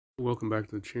Welcome back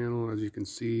to the channel. As you can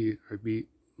see, I beat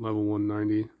level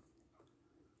 190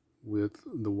 with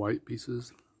the white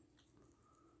pieces,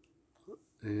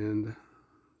 and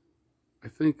I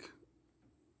think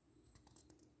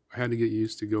I had to get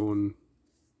used to going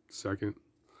second.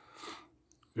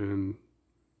 In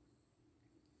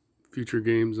future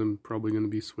games, I'm probably going to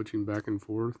be switching back and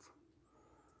forth.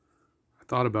 I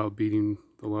thought about beating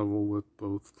the level with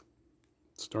both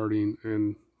starting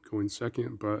and going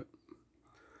second, but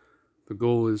the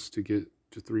goal is to get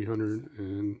to 300,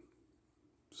 and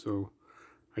so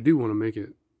I do want to make it,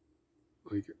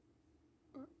 like,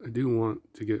 I do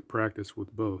want to get practice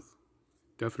with both.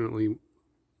 Definitely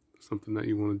something that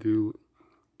you want to do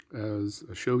as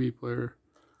a shogi player,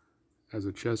 as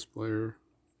a chess player,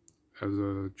 as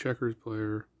a checkers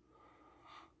player,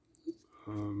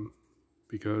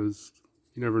 because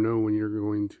you never know when you're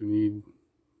going to need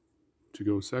to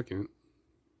go second,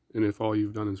 and if all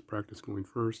you've done is practice going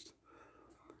first,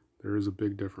 there is a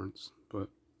big difference. But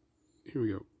here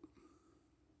we go.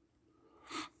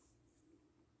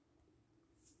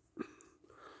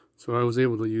 So I was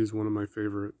able to use one of my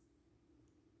favorite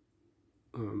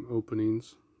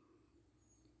openings,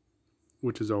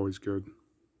 which is always good.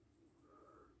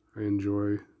 I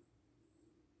enjoy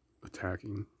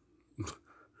attacking.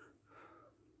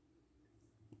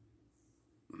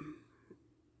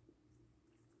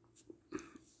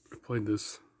 I played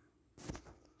this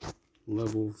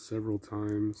level several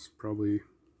times, probably, I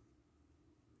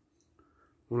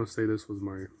want to say this was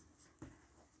my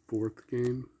 4th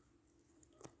game,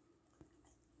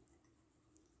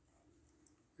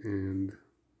 and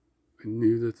I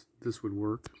knew that this would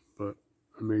work, but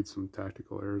I made some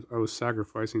tactical errors. I was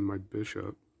sacrificing my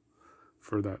bishop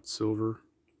for that silver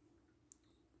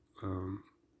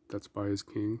that's by his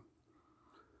king,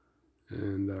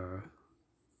 and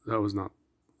that was not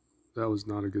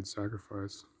a good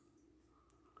sacrifice.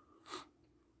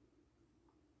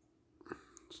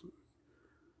 So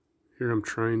here I'm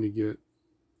trying to get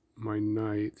my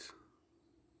knight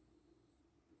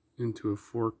into a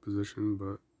fork position,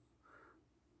 but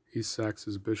he sacks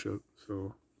his bishop,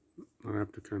 so I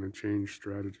have to kind of change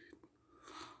strategy,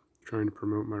 trying to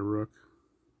promote my rook.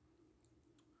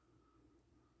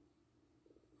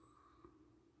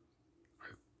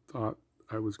 I thought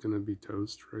I was going to be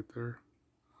toast right there.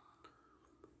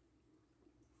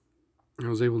 I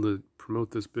was able to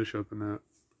promote this bishop, and that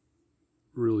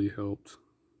really helped.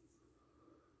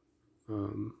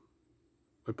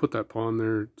 I put that pawn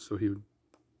there so he would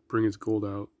bring his gold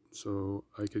out so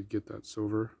I could get that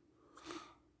silver.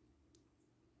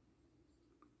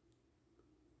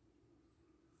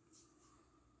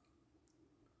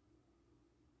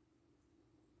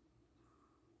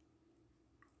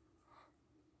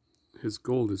 His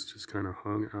gold is just kind of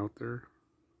hung out there.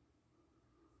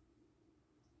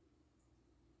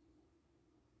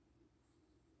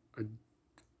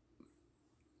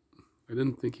 I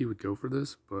didn't think he would go for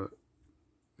this, but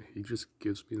he just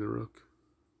gives me the rook.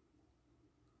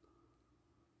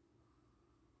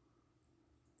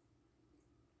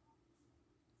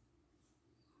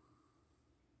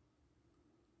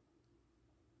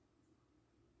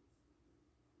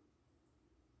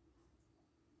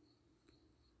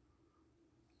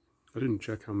 I didn't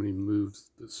check how many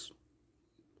moves this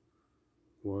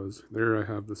was. There I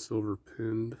have the silver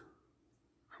pinned.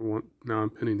 Now I'm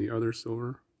pinning the other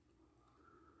silver.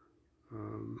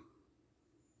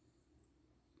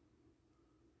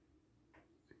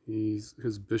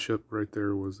 His bishop right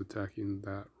there was attacking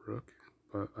that rook,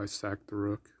 but I sacked the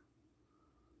rook.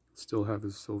 Still have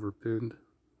his silver pinned.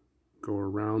 Go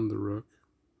around the rook.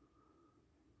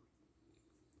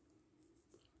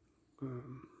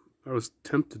 I was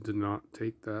tempted to not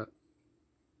take that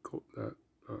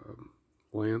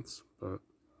lance, but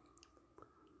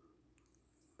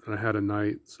I had a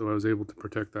knight, so I was able to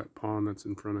protect that pawn that's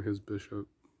in front of his bishop.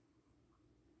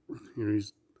 Here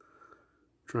he's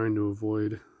trying to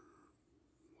avoid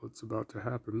what's about to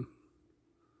happen.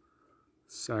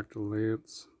 Sacked a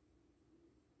lance.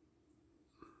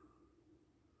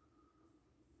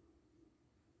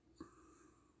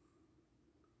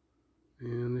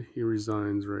 And he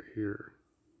resigns right here.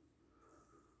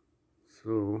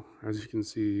 So, as you can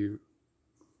see,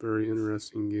 very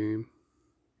interesting game.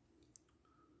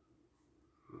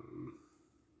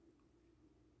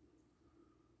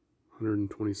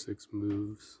 126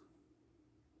 moves.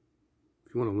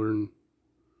 If you want to learn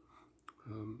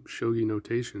Shogi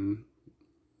notation,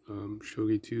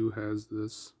 Shogi 2 has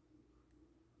this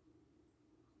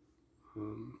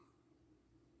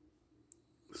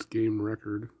game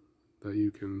record that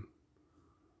you can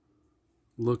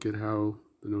look at how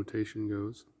the notation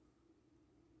goes.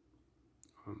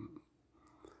 I'm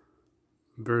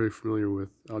very familiar with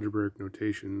algebraic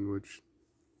notation, which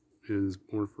is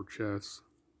more for chess.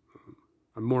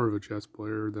 I'm more of a chess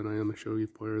player than I am a shogi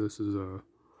player. This is a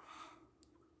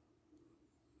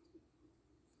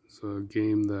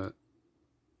game that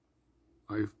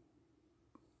I've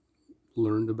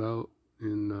learned about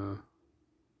in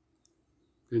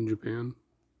Japan,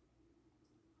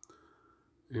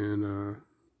 and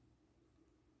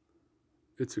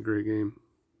it's a great game.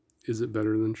 Is it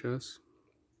better than chess?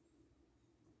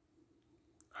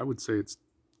 I would say it's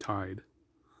tied.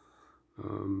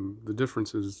 The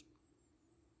differences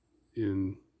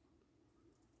in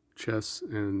chess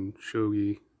and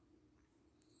shogi,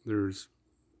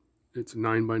 it's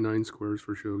 9x9 squares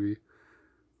for shogi.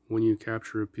 When you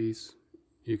capture a piece,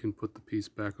 you can put the piece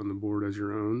back on the board as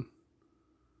your own,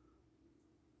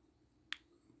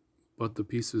 but the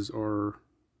pieces are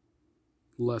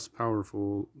less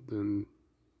powerful than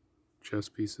chess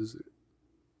pieces.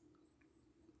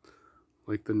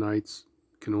 Like the knights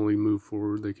can only move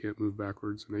forward, they can't move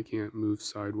backwards, and they can't move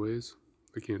sideways.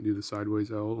 They can't do the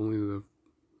sideways L, only the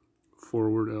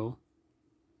forward L.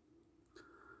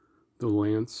 The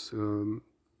lance can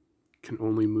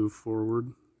only move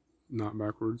forward, not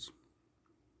backwards.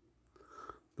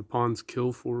 The pawns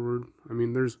kill forward. I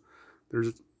mean, there's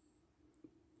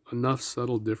enough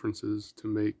subtle differences to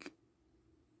make,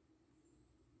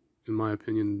 in my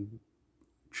opinion,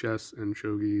 chess and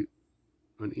shogi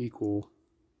an equal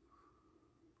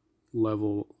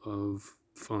level of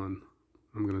fun,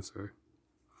 I'm gonna say.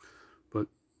 But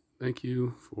thank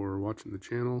you for watching the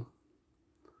channel.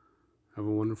 Have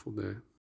a wonderful day.